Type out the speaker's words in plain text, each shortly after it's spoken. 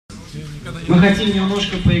Мы хотим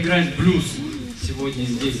немножко поиграть в блюз сегодня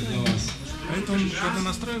здесь для вас. А это он, когда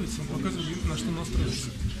настраивается, он показывает, на что настраивается.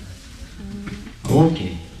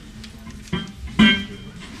 Окей.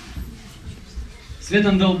 Svet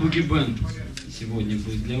ALL Boogie Band сегодня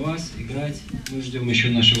будет для вас играть. Мы ждем еще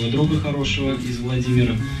нашего друга хорошего из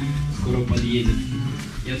Владимира. Скоро подъедет.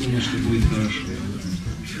 Я думаю, что будет хорошо.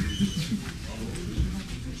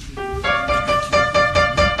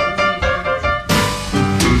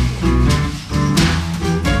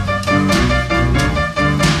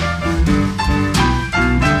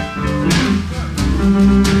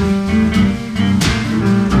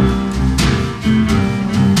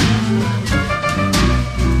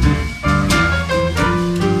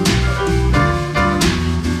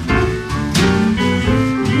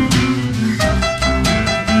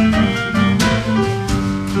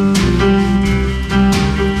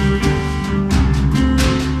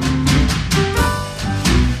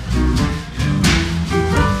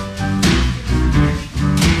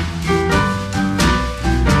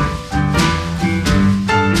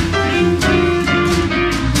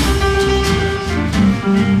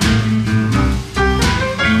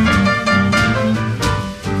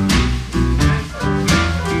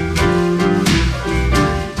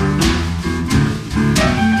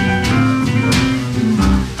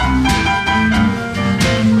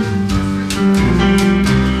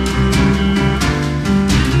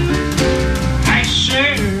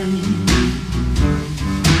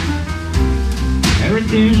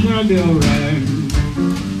 Everything's gonna be alright.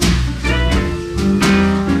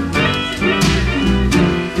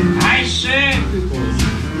 I said because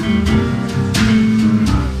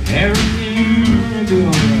everything's gonna be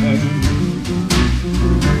alright.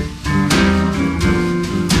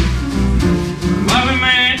 What we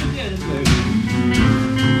made together, baby,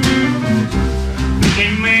 we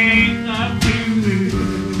can make up to you.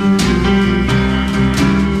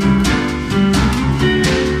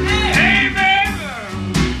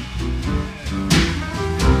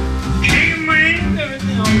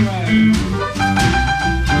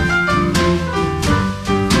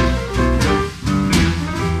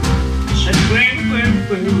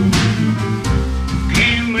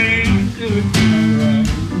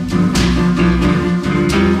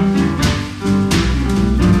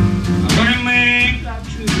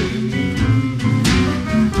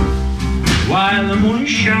 While the moon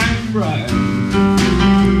shines bright.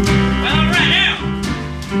 Well, right now.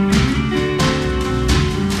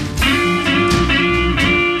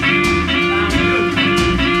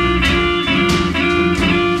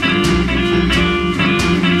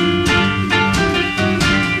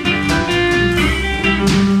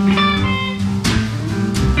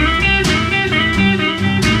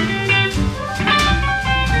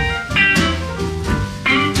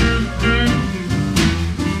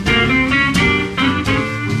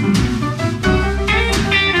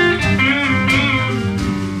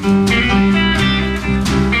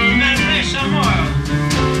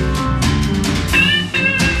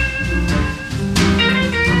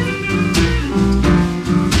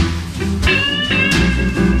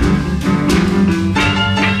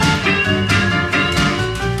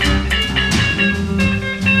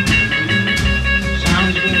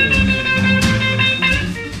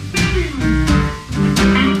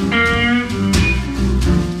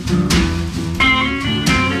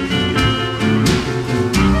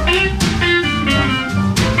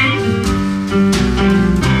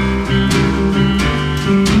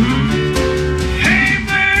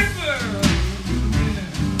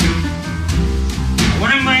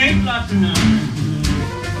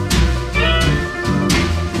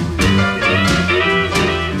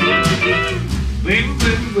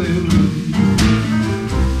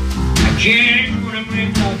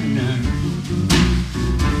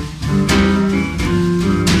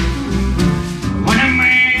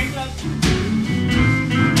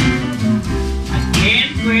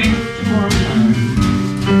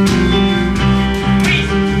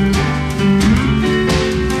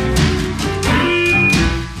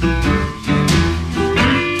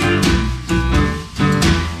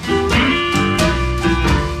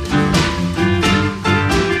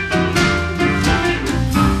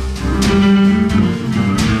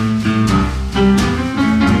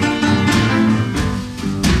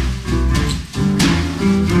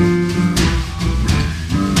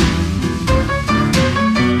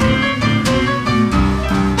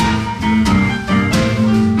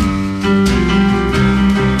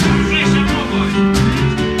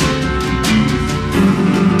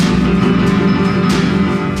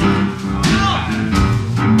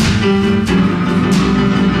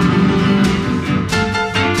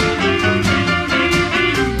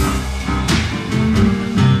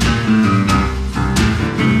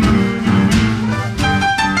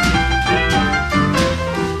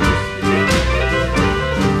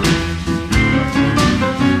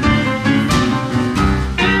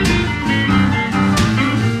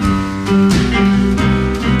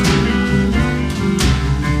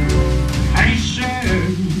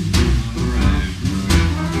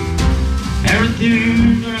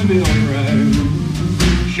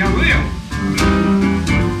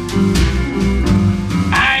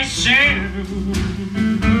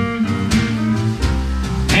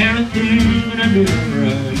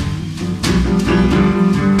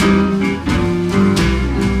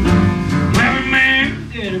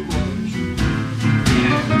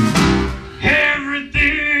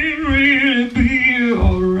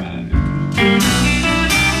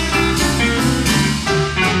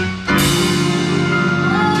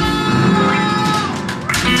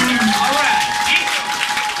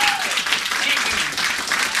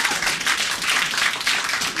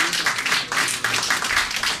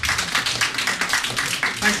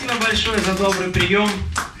 большое за добрый прием.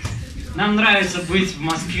 Нам нравится быть в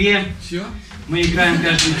Москве. Все? Мы играем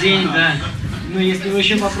каждый день, да. Ну, если вы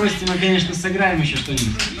еще попросите, мы, конечно, сыграем еще что-нибудь.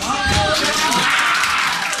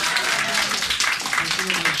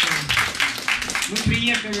 Мы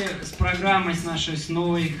приехали с программой, с нашей, с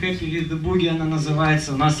новой Happy with the Boogie, она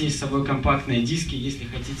называется. У нас есть с собой компактные диски. Если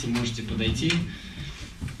хотите, можете подойти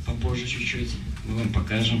попозже чуть-чуть. Мы вам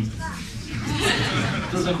покажем.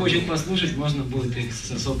 Кто захочет послушать, можно будет их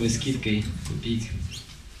с особой скидкой купить.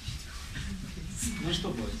 Ну что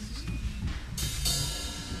будет?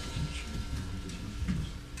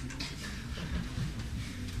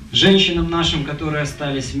 Женщинам нашим, которые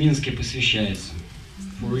остались в Минске, посвящается.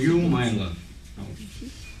 For you, my love.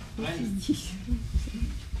 Правильно?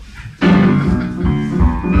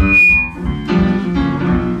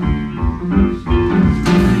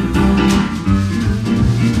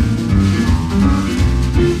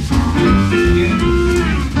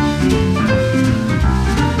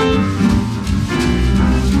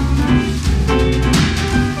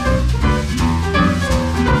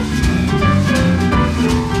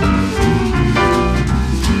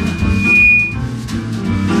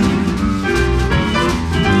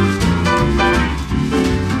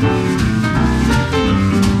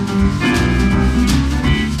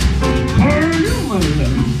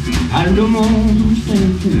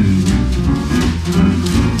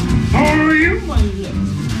 For you, my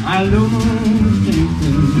love, I'll almost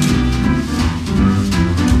anything.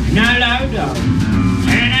 And I lie down,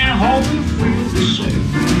 and I hope you feel the same.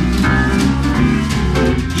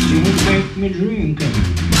 Still make me drink,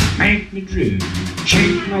 make me drink.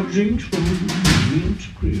 Change my drinks from milk to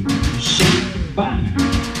cream. Say goodbye,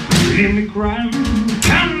 leave me crying.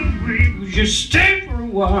 Can't breathe, just stay for a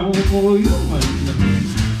while. For you, my love,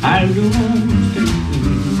 I'll almost anything.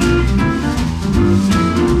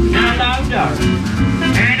 Now, now, darling,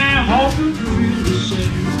 and I hope you feel the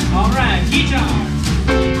same. All right, guitar.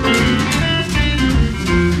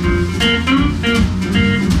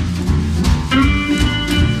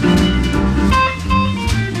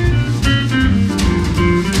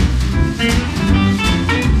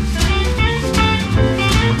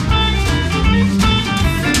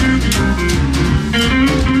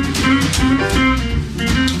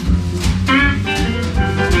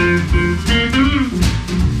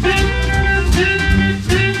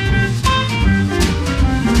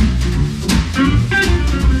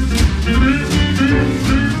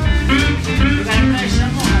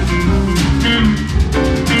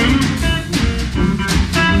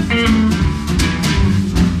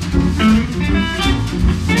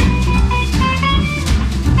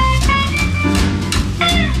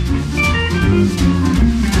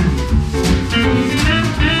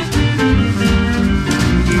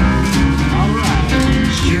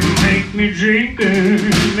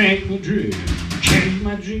 Make me drink, change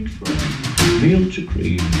my drink from milk to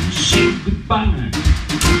cream. Say goodbye,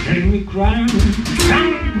 let me cry.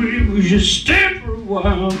 Can't breathe, we just stay for a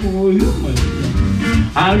while. For you, my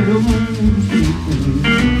love, I don't want to.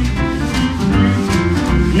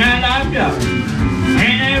 Now I'm darling,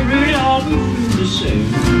 and I really always feel the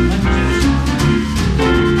same.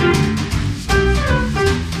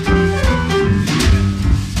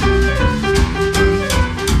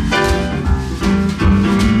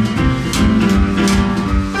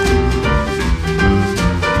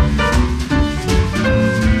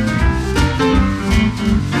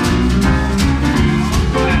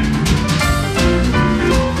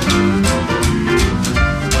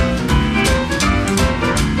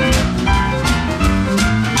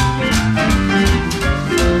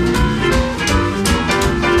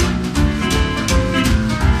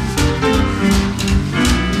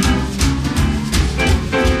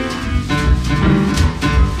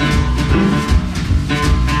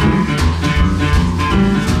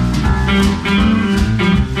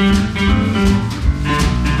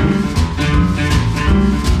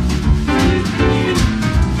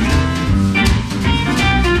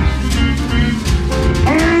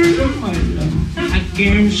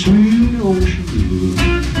 Sweet ocean blue.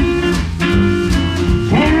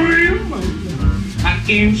 For you, my love, I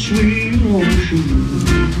came sweet ocean blue.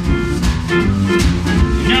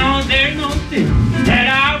 No, there's nothing that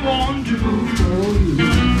I won't do for you.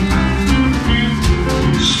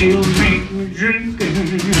 Still make me drink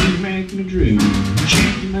and make me drink.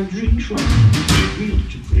 Change my drink from milk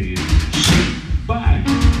to cream. Say goodbye,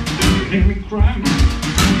 let me cry.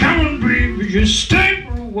 Come on, baby, just stay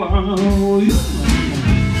for a while. For you, my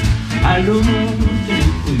love, I don't know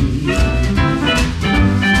anything.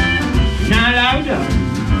 Now louder,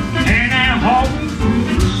 and I hope you feel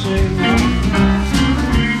the same.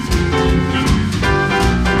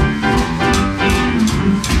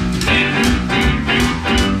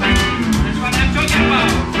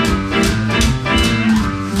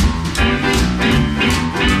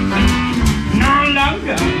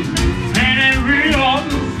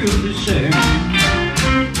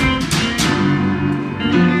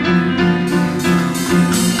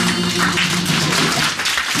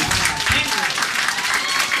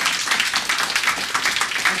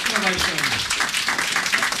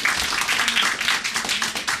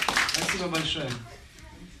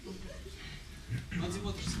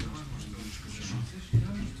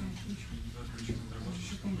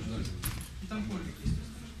 Там пользуйтесь,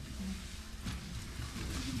 естественно.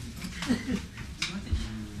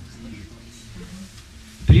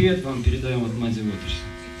 Привет вам передаем от Мади Вотерс.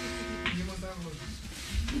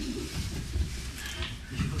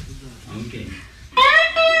 Окей.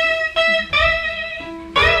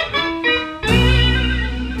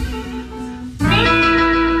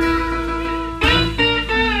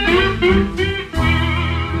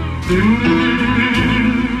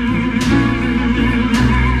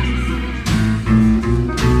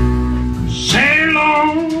 Sail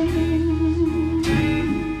on,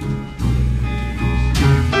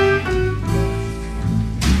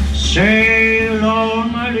 sail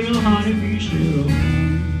on, my little honeybee, sail on.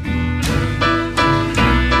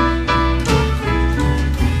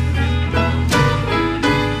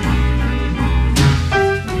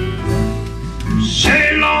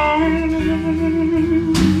 Sail on,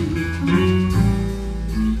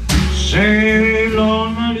 sail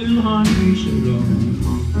on, my little honeybee, sail on.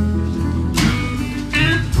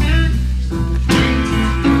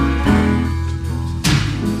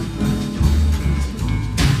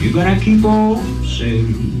 You're gonna keep on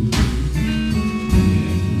sailing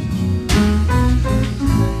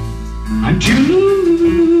until you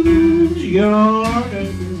lose your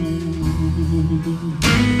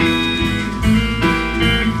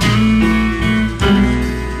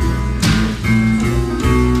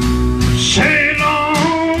sail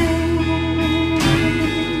on,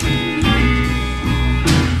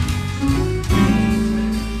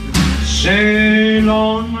 sail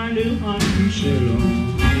on, my little honey, sail on.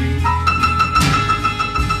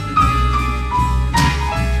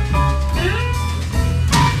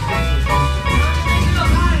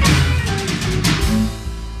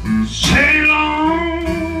 Sail on,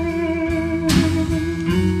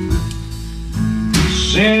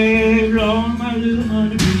 sail on, my little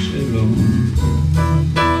honeybee, sail on.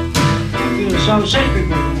 I feel so sacred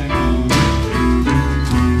right now.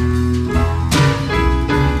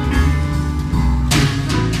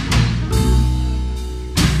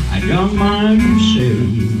 I don't mind you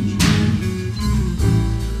sailing.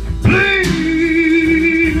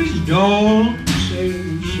 Please don't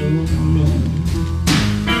sail so long.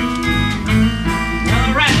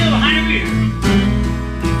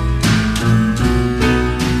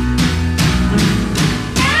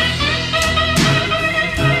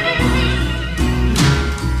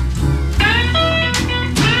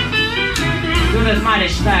 Good mighty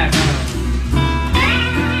stack.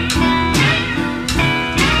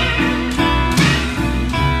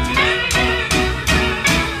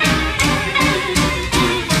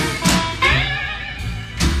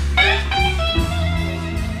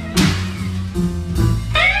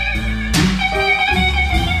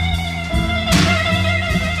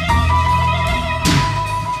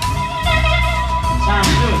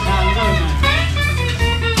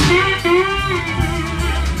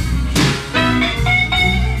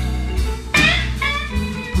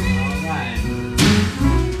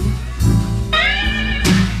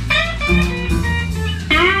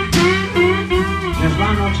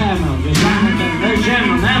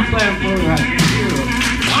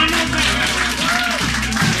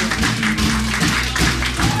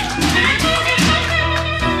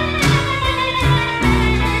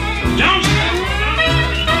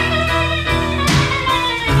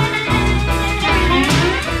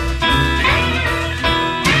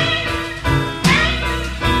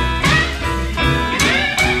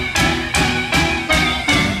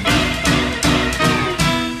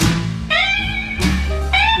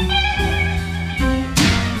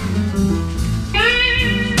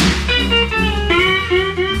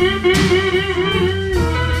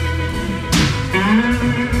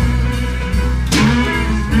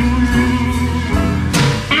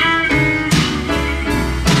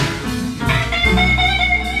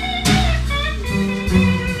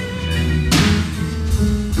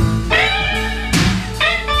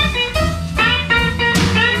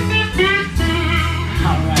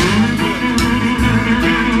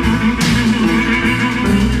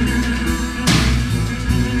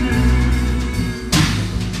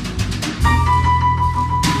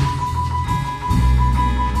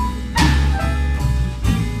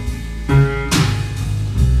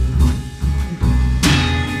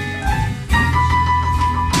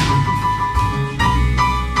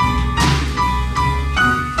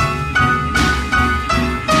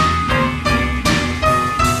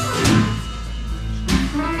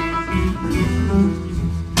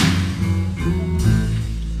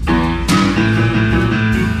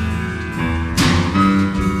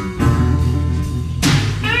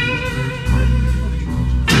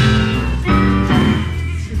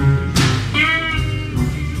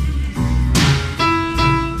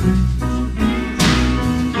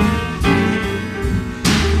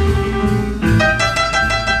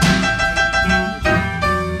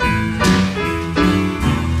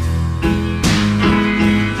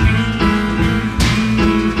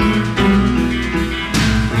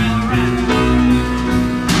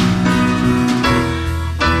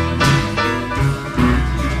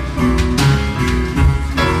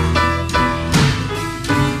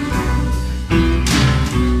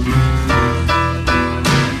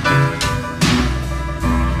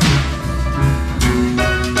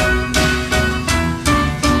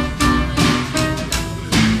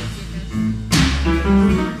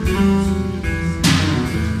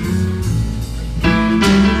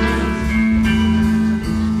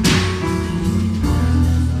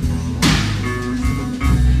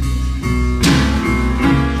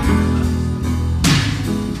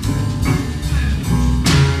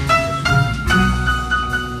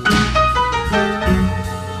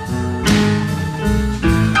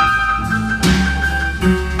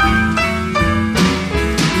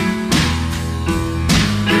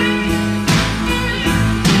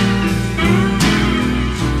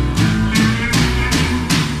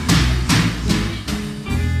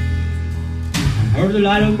 heard a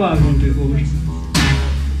lot of bargain people.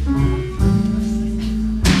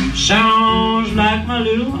 Sounds like my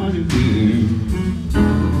little honeybee.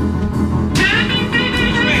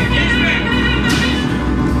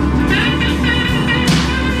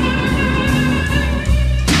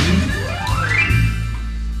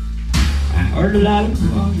 I heard a lot of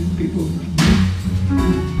bargain people.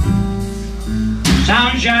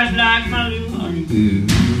 Sounds just like my little honeybee.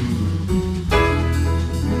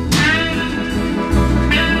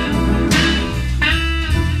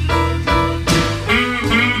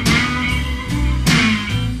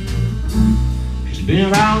 Been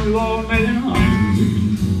around the world making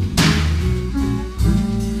honey,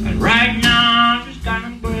 but right now I'm just kind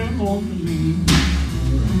of bring home to me.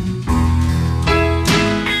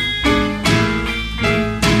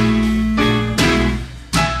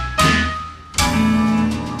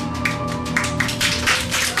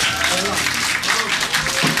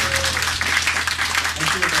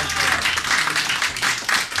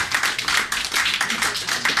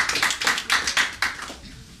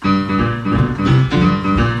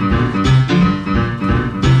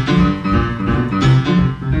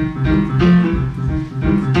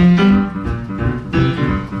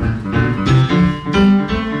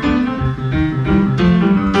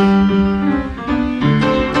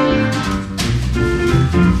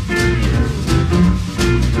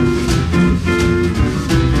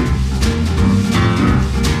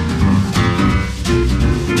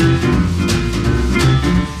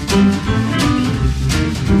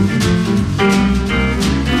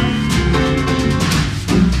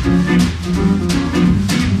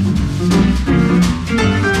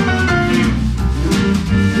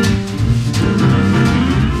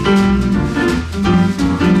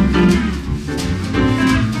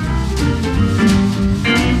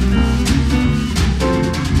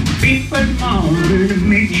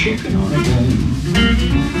 Chicken on a bone.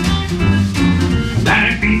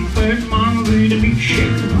 That big bird mama with a big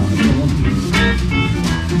chicken on a bone.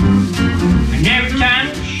 And every time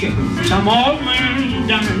it's chicken, some old man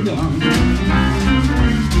done and gone.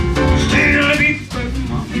 Still a big bird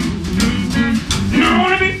mama. No,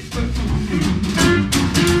 a big bird mama.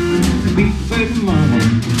 A big bird mama.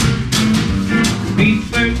 Big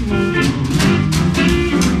bird mama.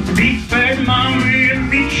 Big bird mama with a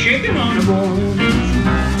big chicken on a bone.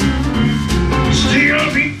 Still a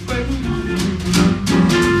big bird mama,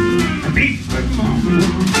 a big bird mama,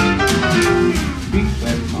 big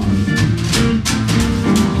bird mama,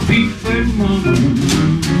 big bird mama,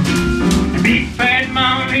 a big bird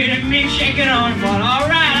mama with a big shaking on the ball. All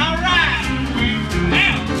right, all right.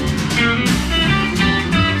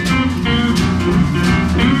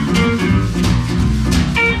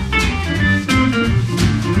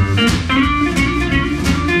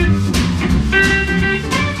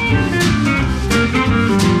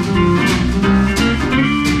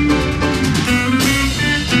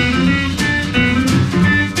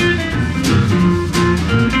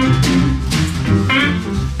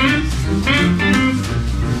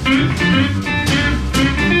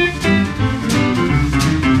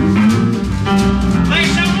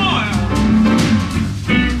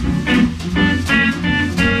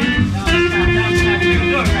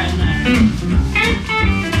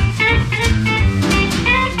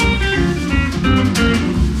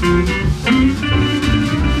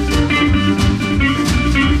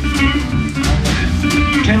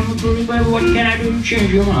 What can I do to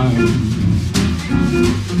change your mind?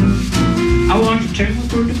 I want to tell you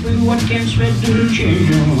pretty baby, what can Svet do to change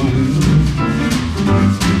your mind?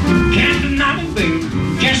 Can't do nothing, baby,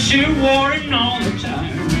 just sit worrying all the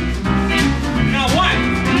time. Now what?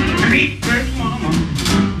 A big bird mama,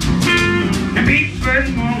 a big bird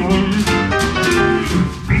mama,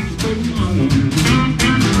 big bird mama,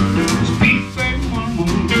 big bird mama,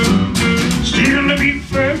 still a big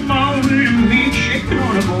bird mama with a big chicken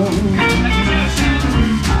on a bone.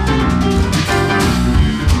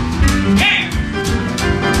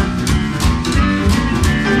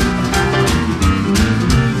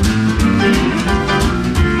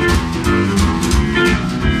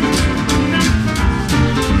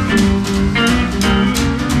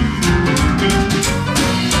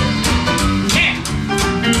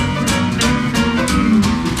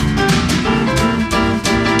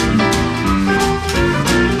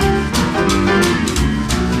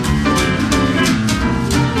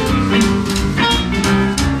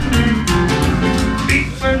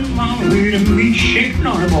 Shaking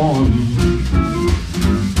on a bone.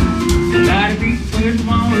 Got a big bird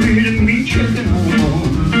mama with a big chicken on a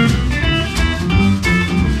bone.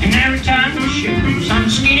 And every time we shake, some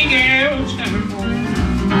skinny girls coming home.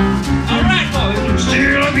 All right, boys,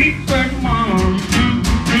 still a big bird mama.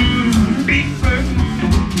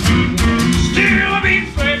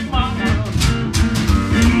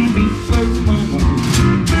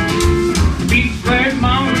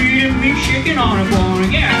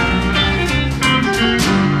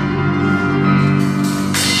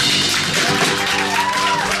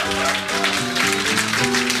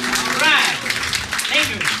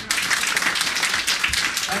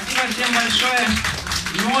 Спасибо всем большое.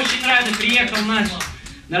 Мы очень рады. Приехал наш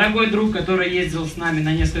дорогой друг, который ездил с нами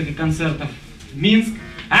на несколько концертов в Минск.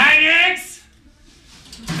 Алекс!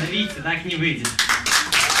 Да видите, так не выйдет.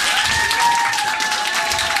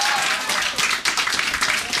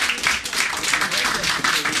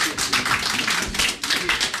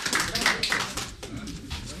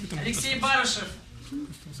 Алексей Барышев,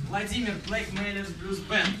 Владимир, Black Mailers Blues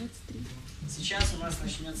Band. Сейчас у нас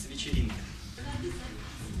начнется вечеринка.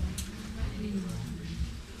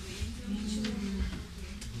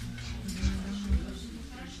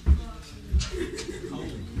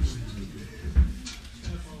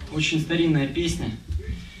 Очень старинная песня.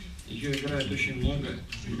 Ее играют очень много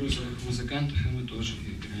блюзовых музыкантов, и мы тоже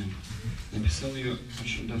ее играем. Написал ее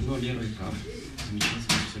очень давно Лера Икав.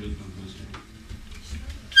 Замечательный абсолютно блюз.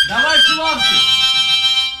 Давайте лапки!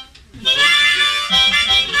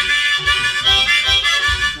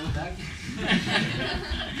 Ну так.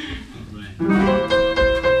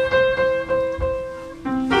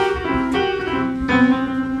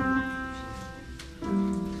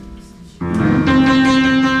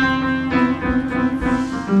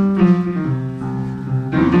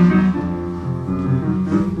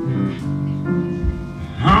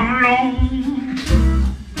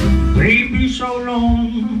 So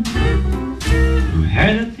long, I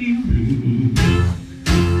had a feeling,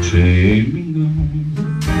 take me gone.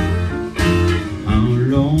 How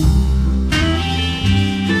long,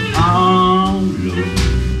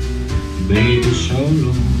 baby, so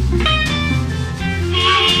long.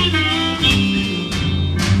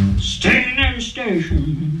 Staying at the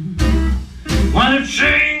station while the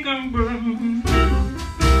train can burn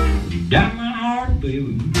down my heart,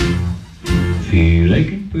 baby, feel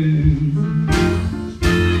like it burns.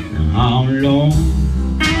 How long,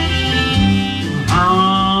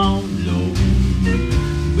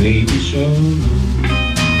 baby, so long.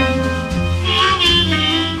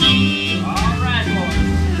 All right,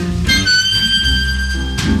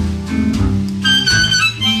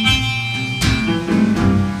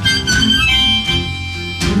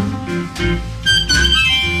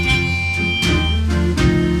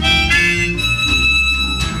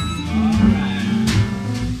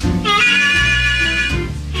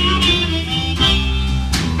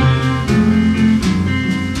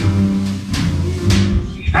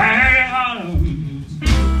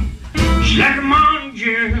 Like a morning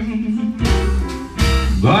dew,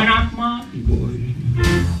 burn up my boy,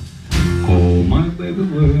 call my baby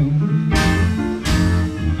well.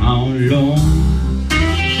 How long,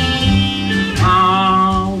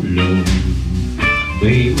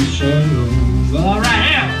 baby, so long. All right,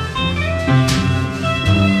 now.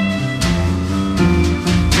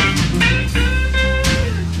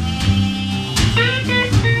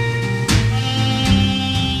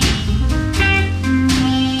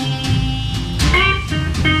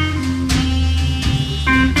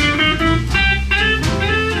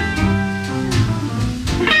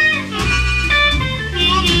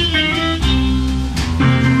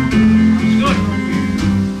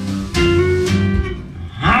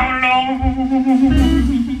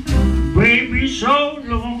 Baby, so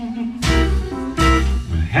long,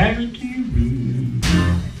 I haven't even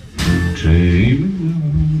take me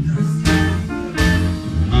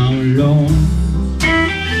long.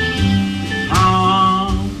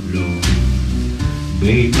 How long,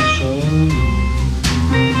 baby, so long.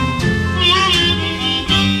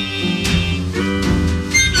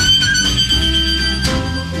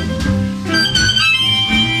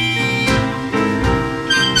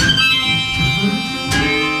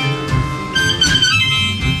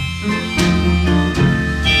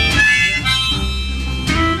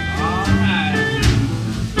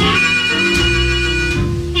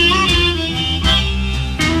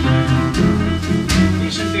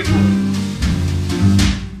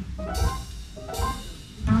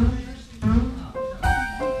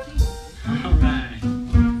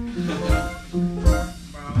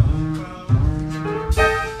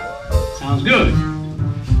 Sounds good.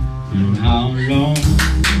 How long?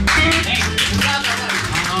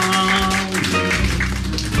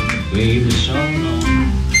 Baby, so long.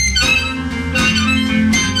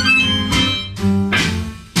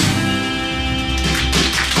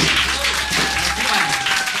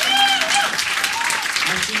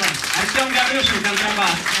 Спасибо. Артем Гаврюшин,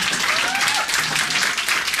 контрабас.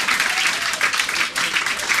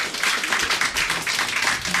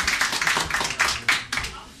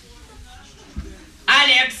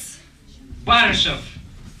 Алекс Барышев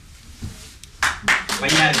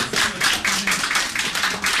появится.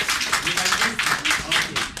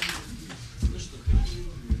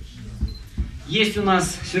 Есть у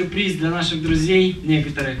нас сюрприз для наших друзей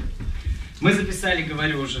некоторых. Мы записали,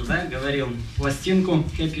 говорю уже, да, говорил, пластинку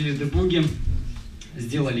Happy with the Boogie.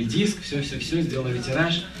 Сделали диск, все, сделали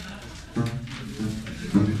тираж.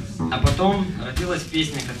 А потом родилась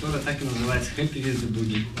песня, которая так и называется Happy with the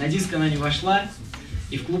Boogie. На диск она не вошла,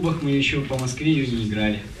 и в клубах мы еще по Москве ее не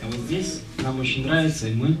играли. А вот здесь нам очень нравится,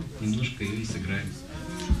 и мы немножко ее и сыграем.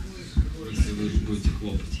 Если вы будете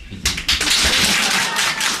хлопать.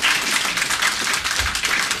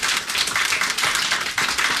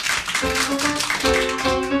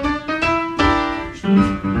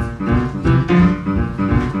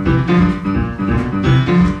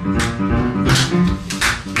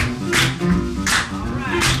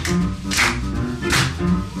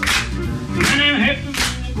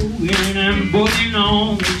 Booging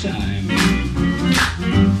all the time.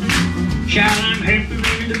 Shout, I'm happy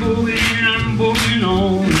with the boogie and I'm booging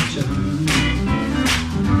all the time.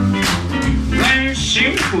 When it's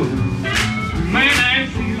simple, man, I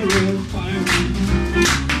feel real fine.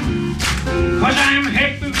 'Cause I'm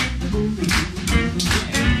happy with the boogie.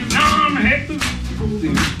 No, I'm happy with the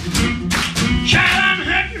boogie. Shout, I'm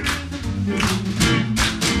happy with the boogie.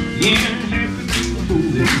 Yeah, I'm happy with the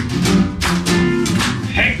boogie.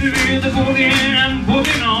 Happy with the boogie and I'm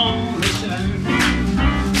booging all the time.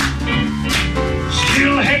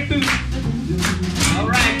 Still happy with the boogie.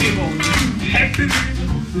 Alright people. Happy with the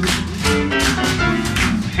boogie.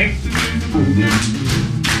 Happy with the boogie.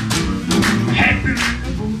 Happy with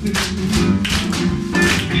the boogie.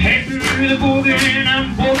 Happy with the boogie and I'm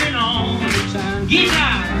booging all the time.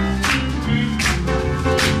 Guitar!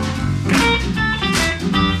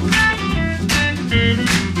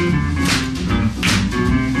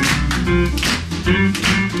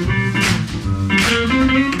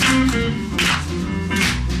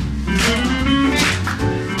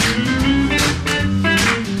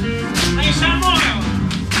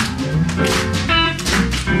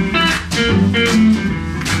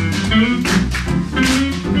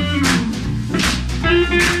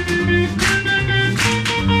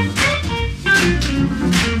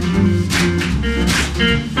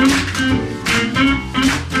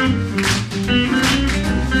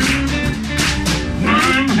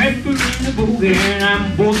 And I'm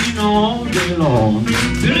booging all day long.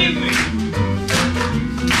 Believe me.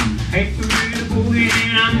 Happy with the boogie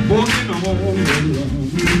and I'm booging all day long.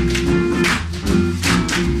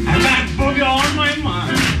 I got boogie on my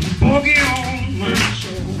mind, boogie on my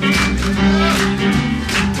soul.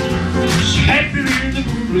 Happy with the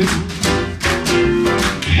boogie.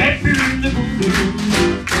 Happy with the boogie.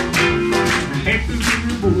 Happy with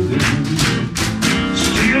the boogie.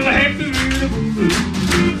 Still happy with the boogie.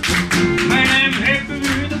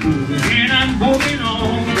 And I'm booging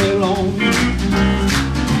all day long.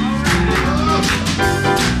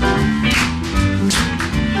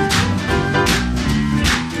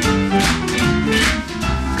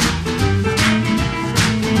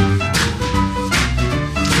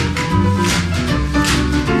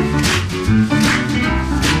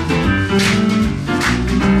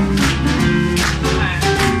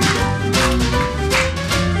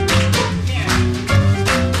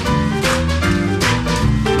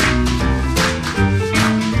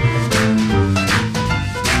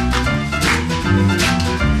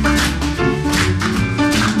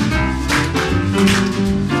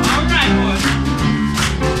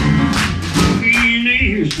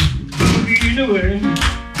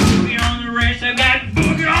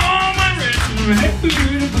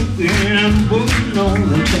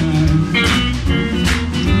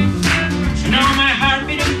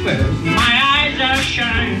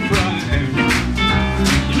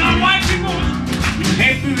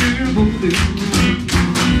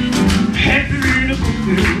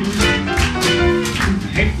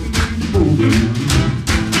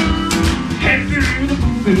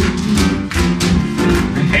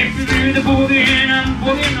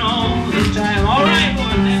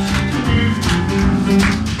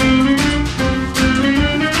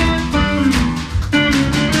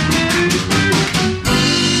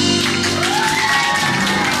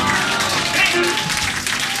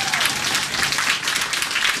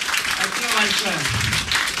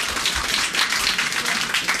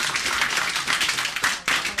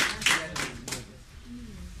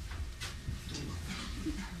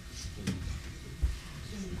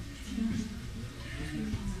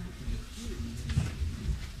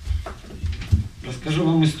 Расскажу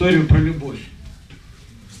вам историю про любовь.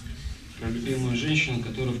 Про любимую женщину,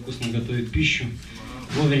 которая вкусно готовит пищу,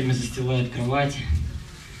 вовремя застилает кровать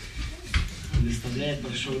и доставляет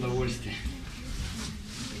большое удовольствие,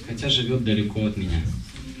 хотя живет далеко от меня.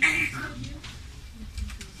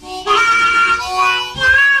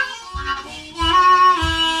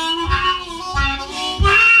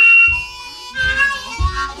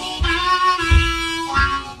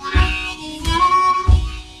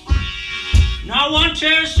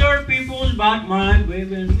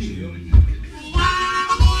 living room.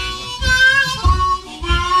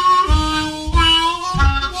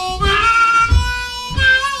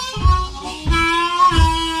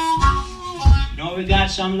 No, we got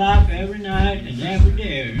some love every night and every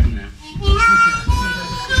day.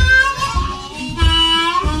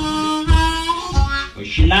 But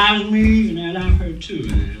she loves me and I love her too.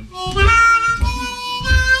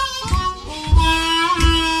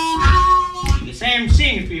 The same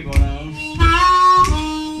singing people now.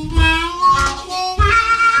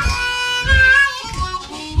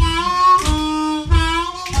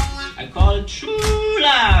 I call it true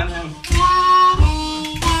love now.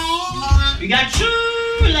 We got true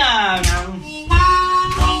love now.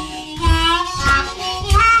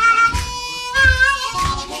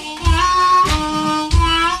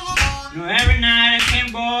 Every night I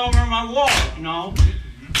can't go over my walk,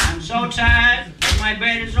 I'm so tired, but my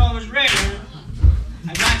bed is always ready.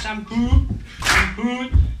 I got some food,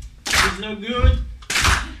 these look good.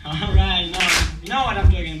 Alright, you know what I'm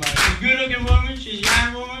talking about. She's a good looking woman, she's a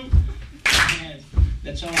young woman. Yes,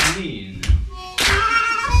 that's all I need.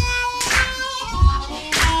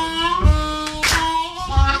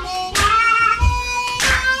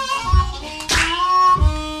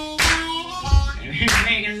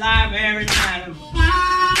 Making love every night.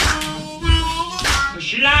 But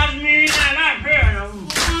she loves me and I love her.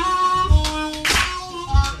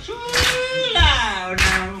 True love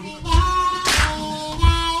now.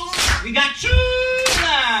 We got true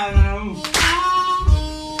love now.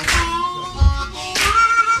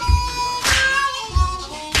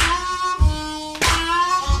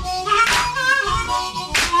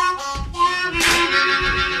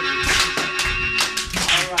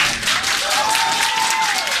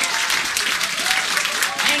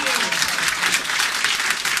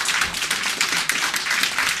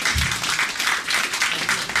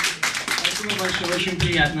 Очень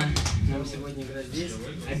приятно нам сегодня играть здесь.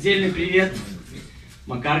 Отдельный привет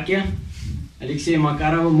Макарке, Алексею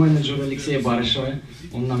Макарову, менеджеру Алексея Барышева.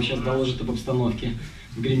 Он нам сейчас доложит об обстановке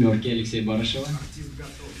в гримерке Алексея Барышева.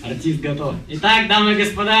 Артист готов. Итак, дамы и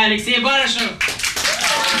господа, Алексей Барышев!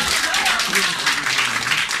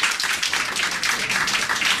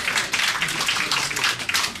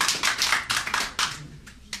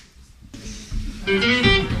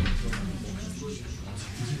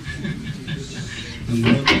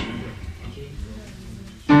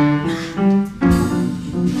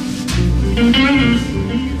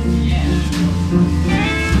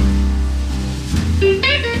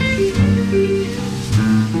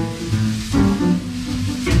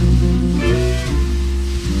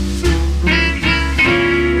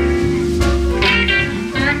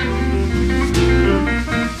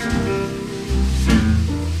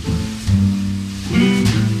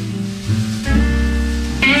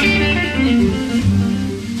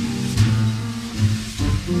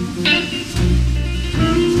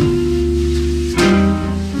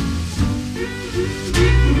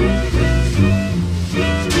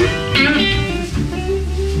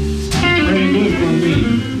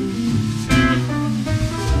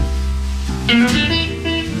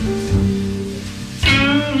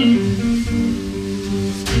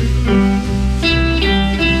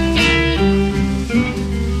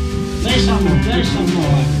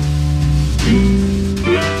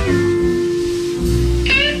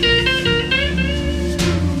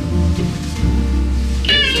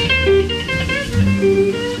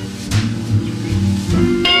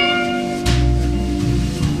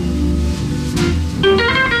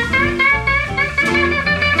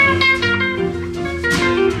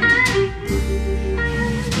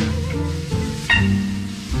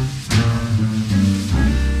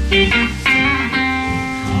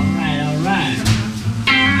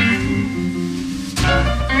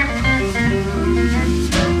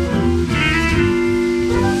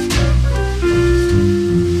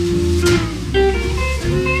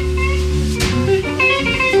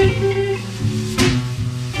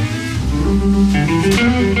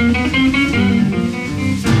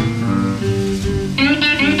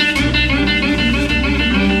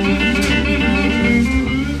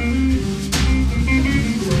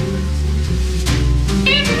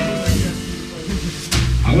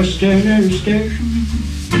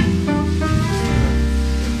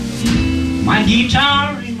 My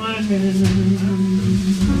guitar in my hand.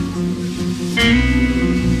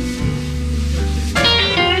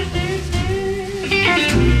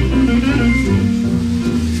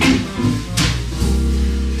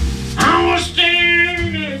 I was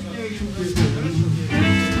standing at the station,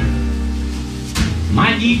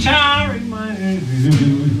 my guitar in my hand.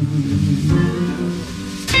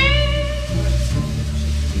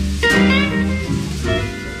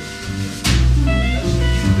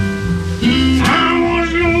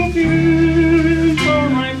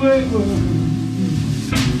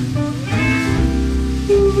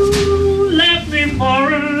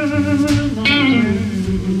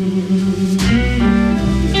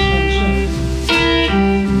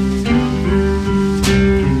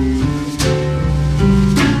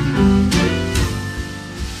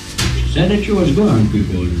 she was gone,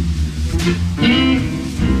 people.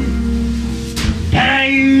 That I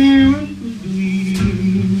used to believe.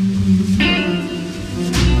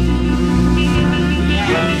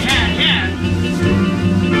 Yeah.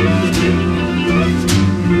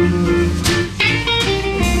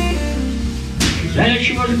 That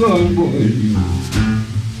she was gone, boy.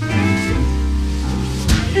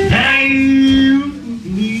 That I used to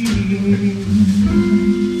believe.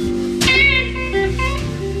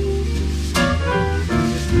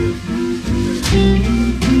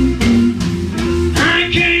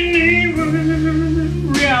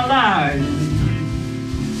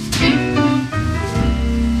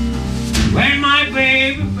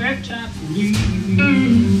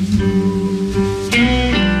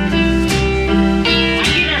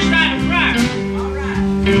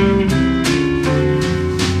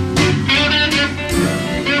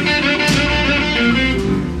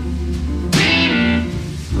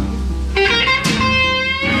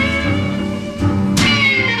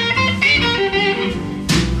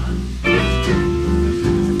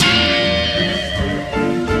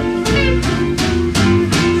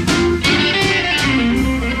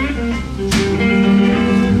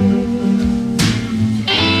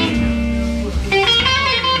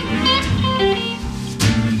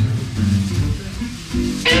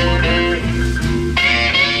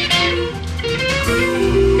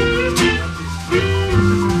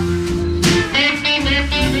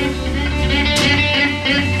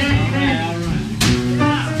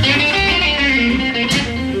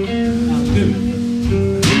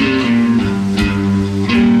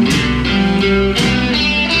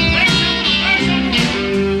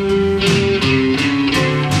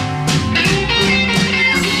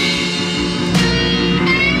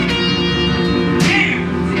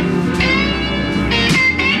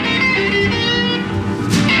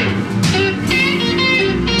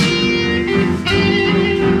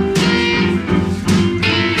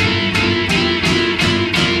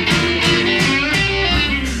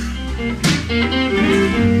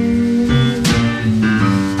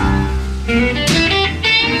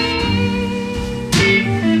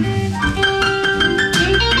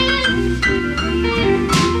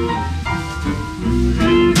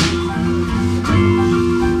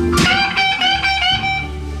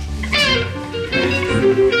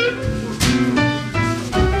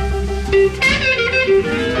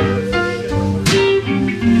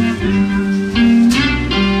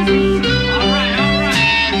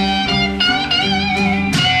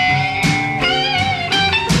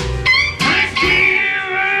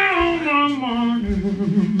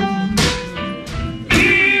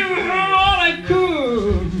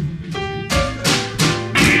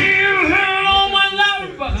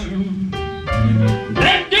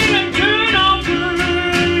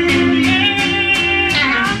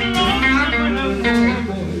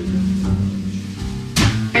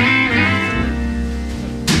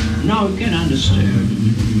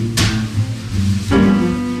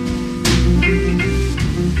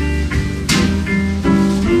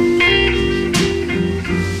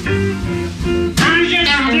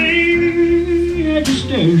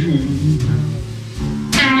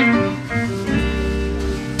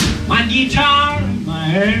 My guitar in my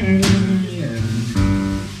hand, yeah.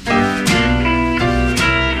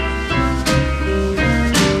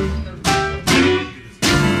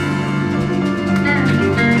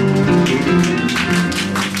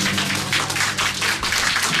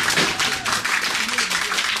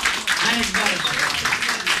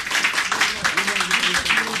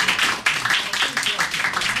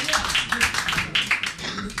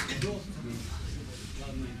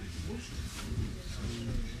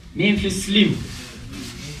 Мемфис Слим.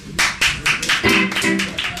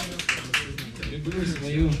 Люблю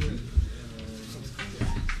свою.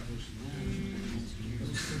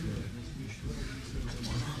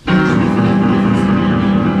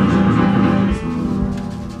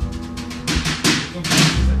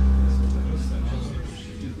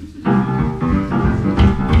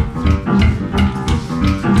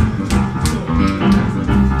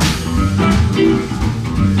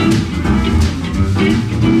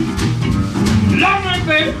 Love me,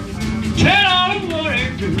 baby, tell all what I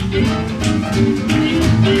do.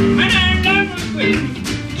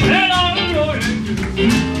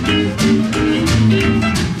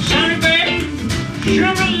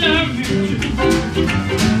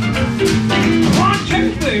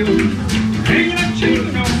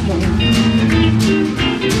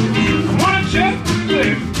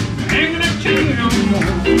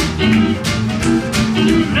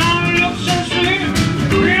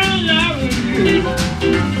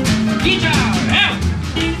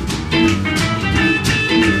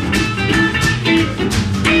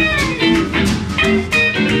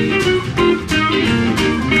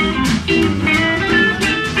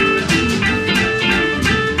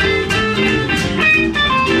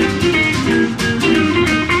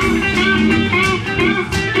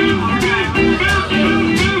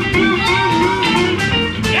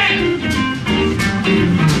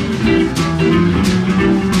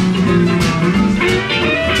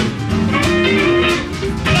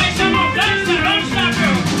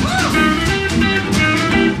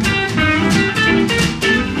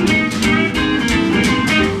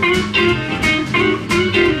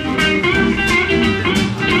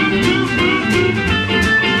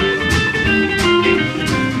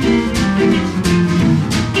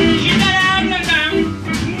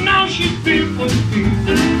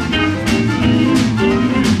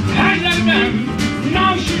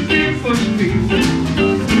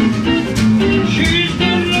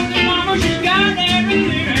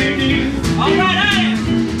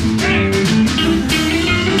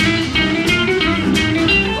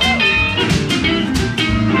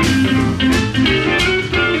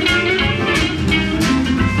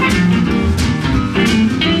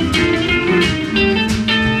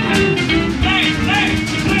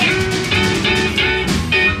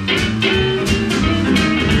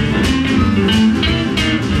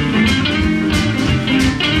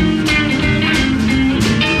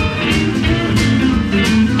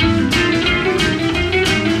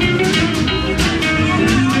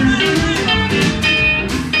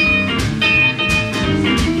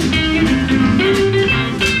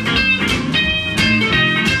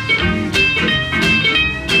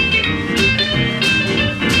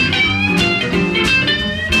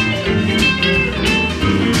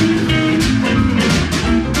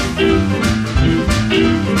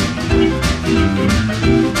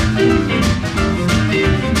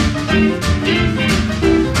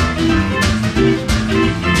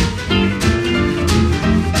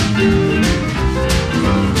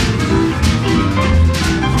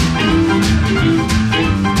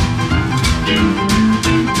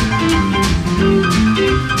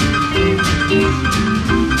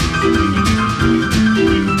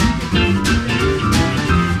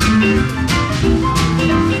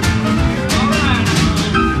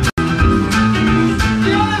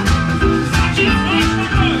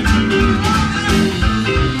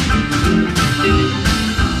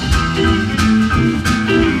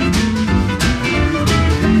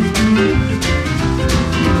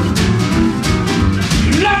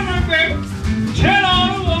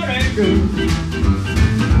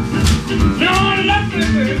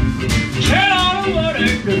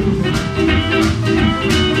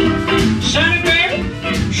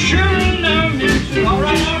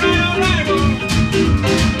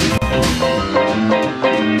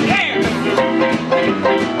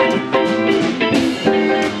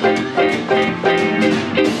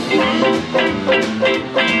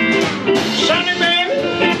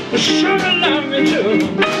 sugar